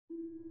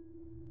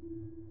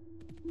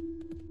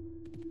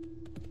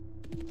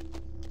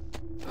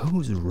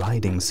who's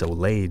riding so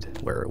late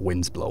where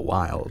winds blow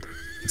wild?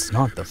 It's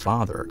not the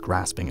father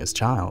grasping his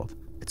child.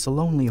 It's a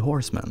lonely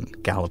horseman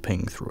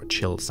galloping through a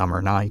chill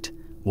summer night,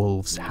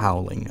 wolves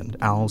howling and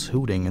owls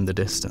hooting in the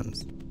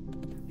distance.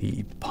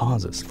 He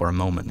pauses for a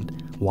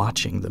moment,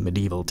 watching the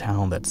medieval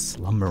town that's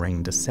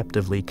slumbering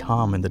deceptively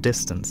calm in the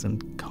distance,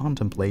 and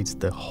contemplates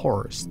the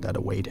horrors that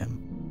await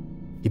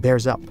him. He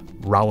bears up,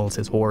 rowels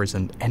his horse,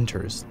 and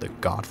enters the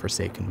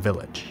godforsaken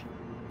village.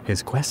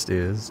 His quest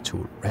is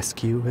to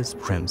rescue his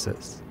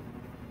princess.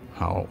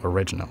 How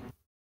original.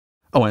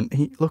 Oh, and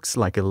he looks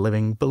like a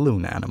living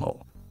balloon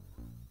animal.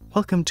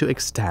 Welcome to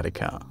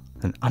Ecstatica,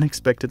 an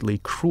unexpectedly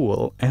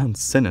cruel and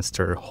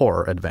sinister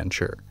horror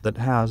adventure that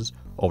has,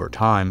 over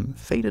time,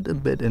 faded a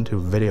bit into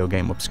video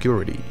game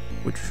obscurity,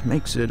 which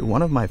makes it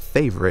one of my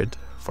favorite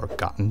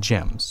forgotten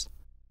gems.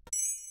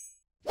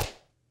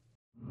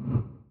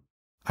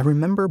 I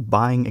remember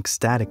buying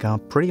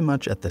Ecstatica pretty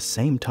much at the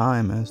same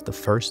time as the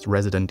first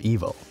Resident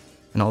Evil,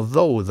 and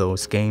although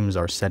those games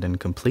are set in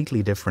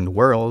completely different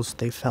worlds,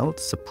 they felt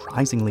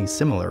surprisingly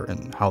similar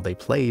in how they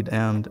played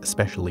and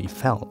especially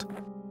felt.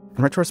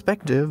 In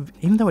retrospective,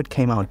 even though it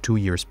came out 2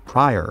 years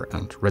prior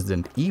and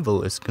Resident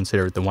Evil is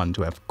considered the one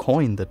to have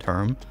coined the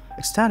term,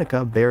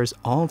 Ecstatica bears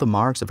all the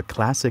marks of a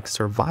classic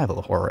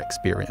survival horror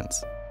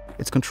experience.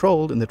 It's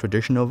controlled in the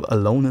tradition of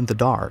Alone in the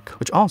Dark,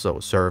 which also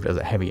served as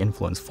a heavy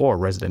influence for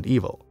Resident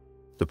Evil.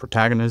 The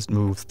protagonist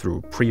moves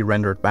through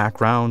pre-rendered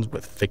backgrounds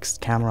with fixed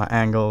camera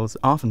angles,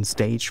 often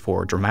staged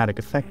for dramatic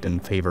effect in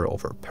favor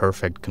over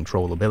perfect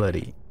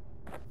controllability.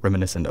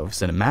 Reminiscent of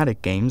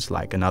cinematic games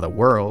like Another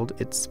World,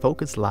 its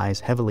focus lies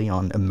heavily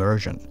on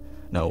immersion.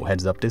 No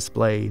heads-up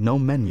display, no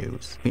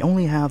menus. We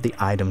only have the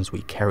items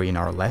we carry in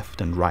our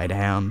left and right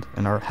hand,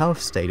 and our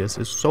health status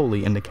is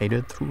solely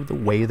indicated through the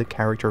way the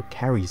character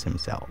carries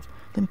himself,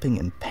 limping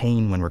in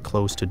pain when we're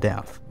close to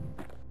death.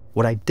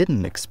 What I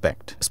didn't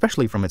expect,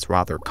 especially from its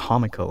rather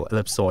comical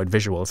ellipsoid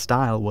visual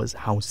style, was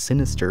how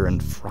sinister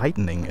and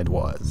frightening it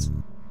was.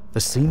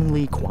 The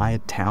seemingly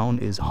quiet town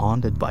is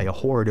haunted by a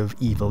horde of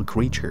evil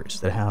creatures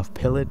that have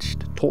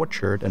pillaged,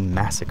 tortured, and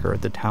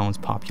massacred the town's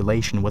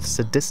population with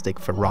sadistic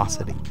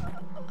ferocity.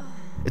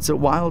 It's a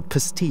wild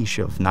pastiche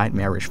of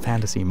nightmarish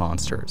fantasy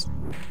monsters.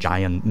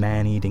 Giant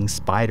man-eating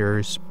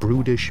spiders,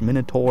 brutish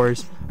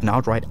minotaurs, an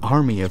outright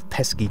army of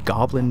pesky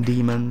goblin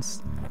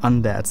demons,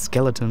 undead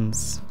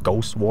skeletons,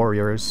 ghost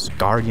warriors,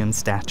 guardian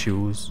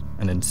statues,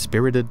 an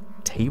inspirited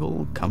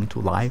table come to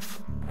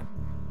life.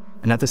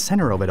 And at the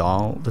center of it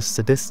all, the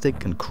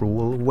sadistic and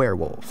cruel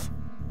werewolf.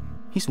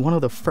 He's one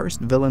of the first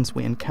villains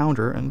we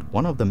encounter and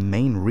one of the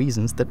main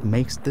reasons that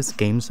makes this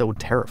game so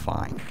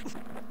terrifying.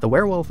 The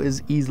werewolf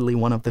is easily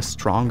one of the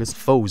strongest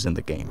foes in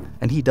the game,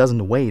 and he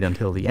doesn't wait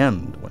until the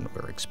end when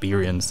we're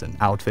experienced and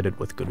outfitted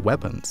with good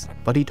weapons,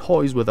 but he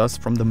toys with us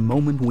from the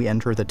moment we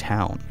enter the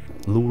town,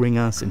 luring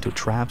us into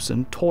traps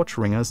and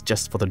torturing us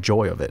just for the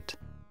joy of it.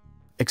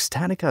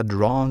 Ecstatica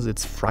draws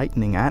its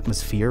frightening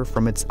atmosphere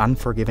from its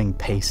unforgiving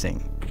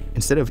pacing.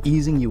 Instead of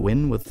easing you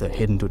in with a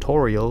hidden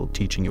tutorial,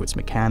 teaching you its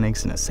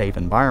mechanics in a safe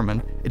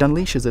environment, it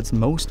unleashes its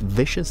most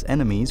vicious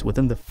enemies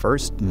within the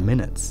first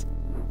minutes.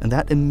 And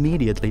that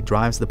immediately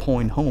drives the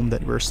point home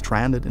that we're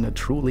stranded in a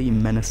truly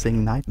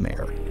menacing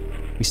nightmare.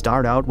 We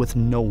start out with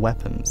no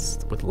weapons,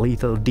 with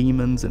lethal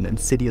demons and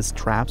insidious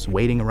traps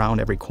waiting around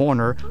every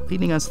corner,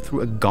 leading us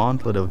through a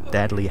gauntlet of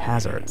deadly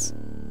hazards.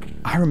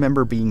 I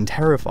remember being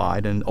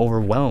terrified and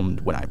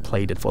overwhelmed when I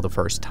played it for the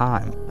first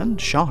time, and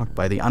shocked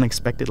by the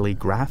unexpectedly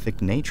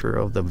graphic nature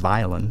of the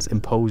violence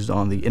imposed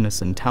on the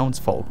innocent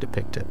townsfolk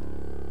depicted.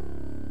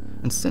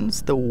 And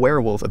since the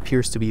werewolf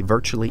appears to be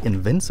virtually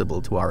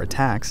invincible to our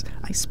attacks,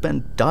 I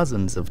spent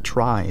dozens of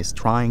tries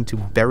trying to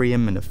bury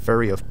him in a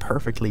flurry of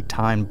perfectly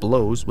timed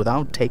blows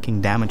without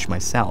taking damage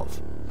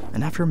myself.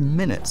 And after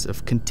minutes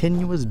of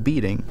continuous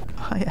beating,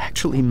 I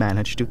actually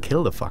managed to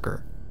kill the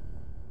fucker.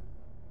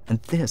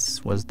 And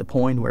this was the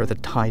point where the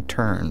tide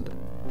turned.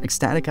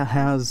 Ecstatica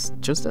has,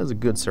 just as a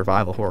good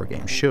survival horror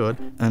game should,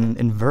 an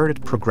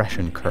inverted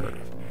progression curve.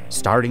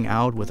 Starting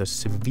out with a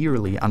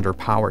severely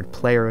underpowered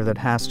player that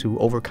has to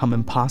overcome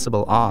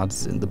impossible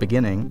odds in the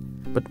beginning,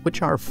 but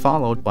which are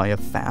followed by a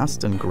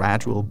fast and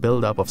gradual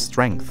build-up of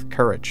strength,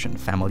 courage, and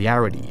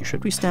familiarity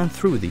should we stand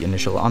through the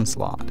initial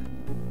onslaught.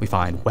 We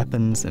find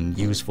weapons and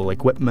useful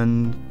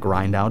equipment,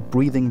 grind out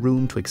breathing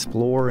room to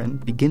explore,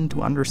 and begin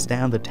to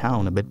understand the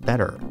town a bit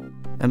better.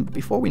 And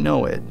before we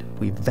know it,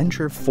 we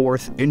venture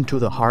forth into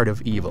the heart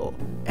of evil,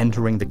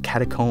 entering the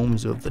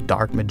catacombs of the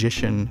dark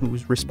magician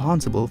who's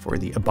responsible for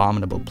the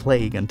abominable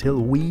plague until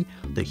we,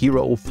 the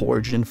hero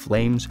forged in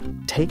flames,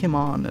 take him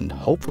on and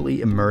hopefully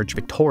emerge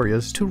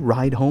victorious to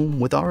ride home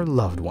with our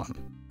loved one.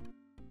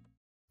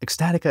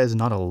 Ecstatica is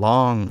not a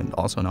long and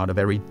also not a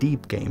very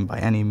deep game by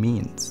any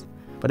means,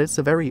 but it's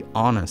a very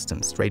honest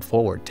and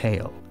straightforward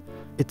tale.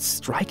 Its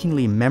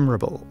strikingly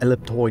memorable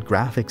ellipsoid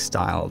graphic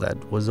style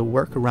that was a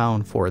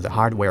workaround for the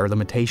hardware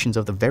limitations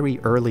of the very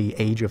early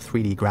age of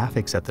 3D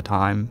graphics at the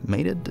time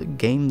made it a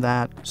game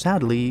that,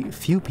 sadly,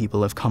 few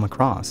people have come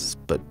across,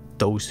 but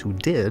those who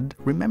did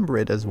remember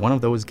it as one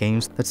of those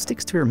games that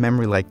sticks to your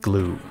memory like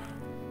glue.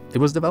 It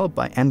was developed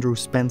by Andrew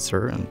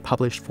Spencer and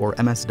published for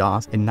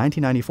MS-DOS in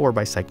 1994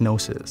 by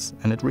Psygnosis,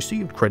 and it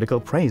received critical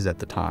praise at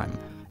the time,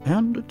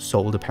 and it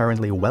sold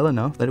apparently well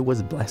enough that it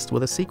was blessed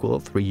with a sequel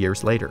 3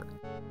 years later.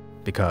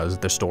 Because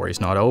the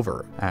story's not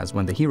over, as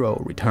when the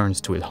hero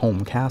returns to his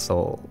home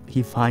castle,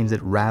 he finds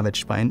it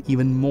ravaged by an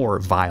even more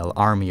vile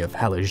army of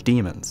hellish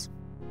demons.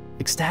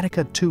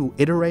 Ecstatica 2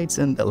 iterates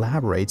and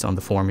elaborates on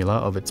the formula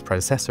of its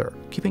predecessor,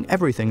 keeping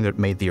everything that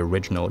made the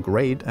original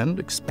great and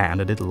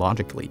expanded it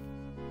logically.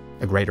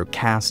 A greater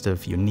cast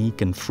of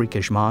unique and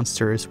freakish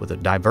monsters with a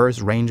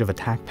diverse range of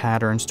attack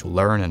patterns to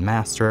learn and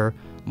master,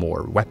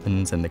 more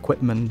weapons and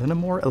equipment, and a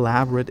more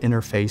elaborate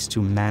interface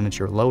to manage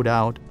your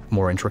loadout,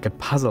 more intricate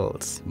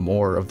puzzles,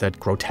 more of that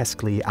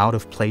grotesquely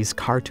out-of-place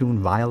cartoon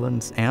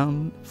violence,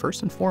 and,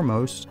 first and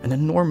foremost, an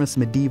enormous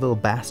medieval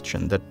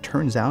bastion that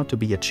turns out to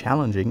be a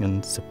challenging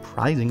and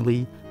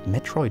surprisingly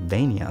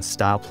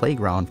Metroidvania-style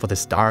playground for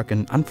this dark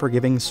and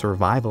unforgiving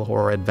survival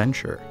horror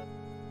adventure.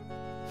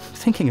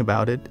 Thinking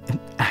about it, it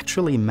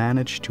actually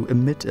managed to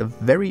emit a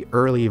very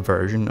early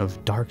version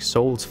of Dark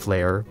Souls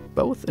flair,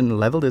 both in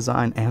level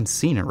design and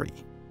scenery.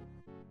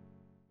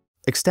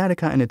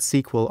 Ecstatica and its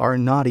sequel are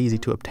not easy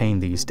to obtain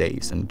these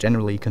days and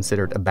generally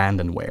considered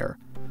abandonware.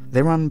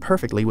 They run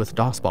perfectly with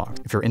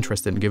DOSBox if you're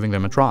interested in giving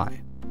them a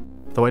try.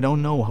 Though I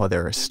don't know how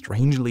their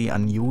strangely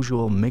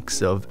unusual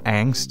mix of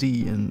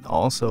angsty and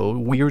also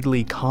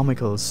weirdly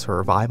comical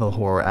survival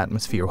horror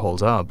atmosphere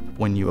holds up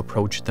when you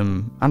approach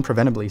them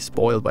unpreventably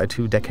spoiled by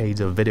 2 decades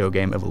of video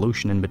game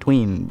evolution in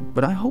between,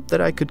 but I hope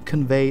that I could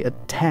convey a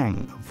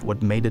tang of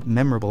what made it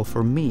memorable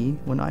for me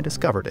when I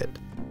discovered it.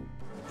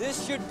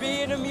 This should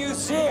be in a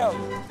museum!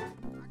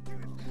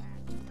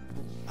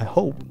 I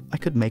hope I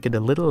could make it a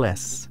little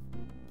less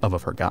of a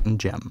forgotten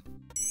gem.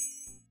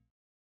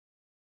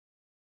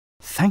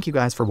 Thank you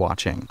guys for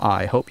watching.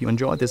 I hope you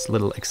enjoyed this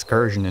little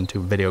excursion into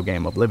video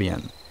game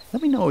oblivion.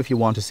 Let me know if you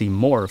want to see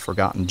more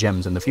forgotten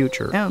gems in the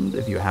future, and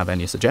if you have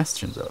any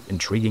suggestions of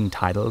intriguing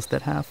titles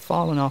that have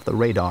fallen off the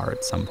radar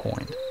at some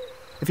point.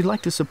 If you'd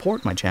like to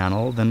support my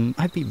channel, then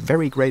I'd be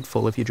very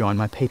grateful if you join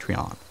my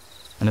Patreon.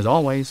 And as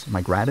always,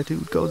 my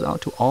gratitude goes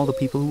out to all the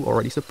people who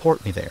already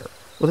support me there,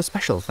 with a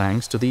special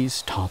thanks to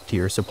these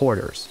top-tier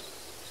supporters: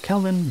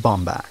 Kelvin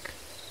Bombach,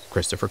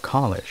 Christopher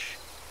Collish,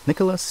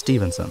 Nicholas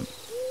Stevenson,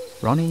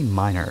 Ronnie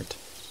Meinert,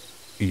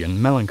 Ian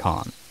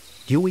Melancon,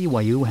 Dewey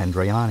Wayu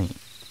Hendriani,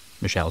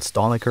 Michelle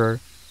Stoliker,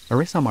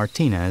 Marissa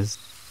Martinez,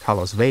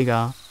 Carlos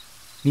Vega,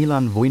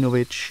 Milan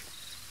Vujnovic,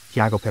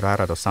 Thiago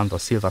Pereira dos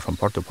Santos Silva from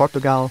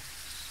Portugal,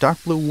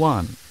 Dark Blue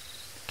One,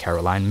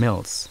 Caroline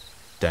Mills,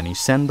 Danny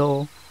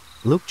Sendel,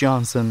 Luke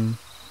Johnson,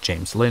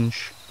 James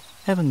Lynch,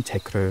 Evan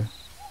Tekru,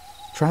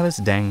 Travis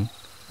Deng,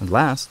 and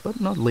last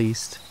but not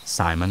least,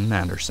 Simon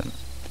Anderson.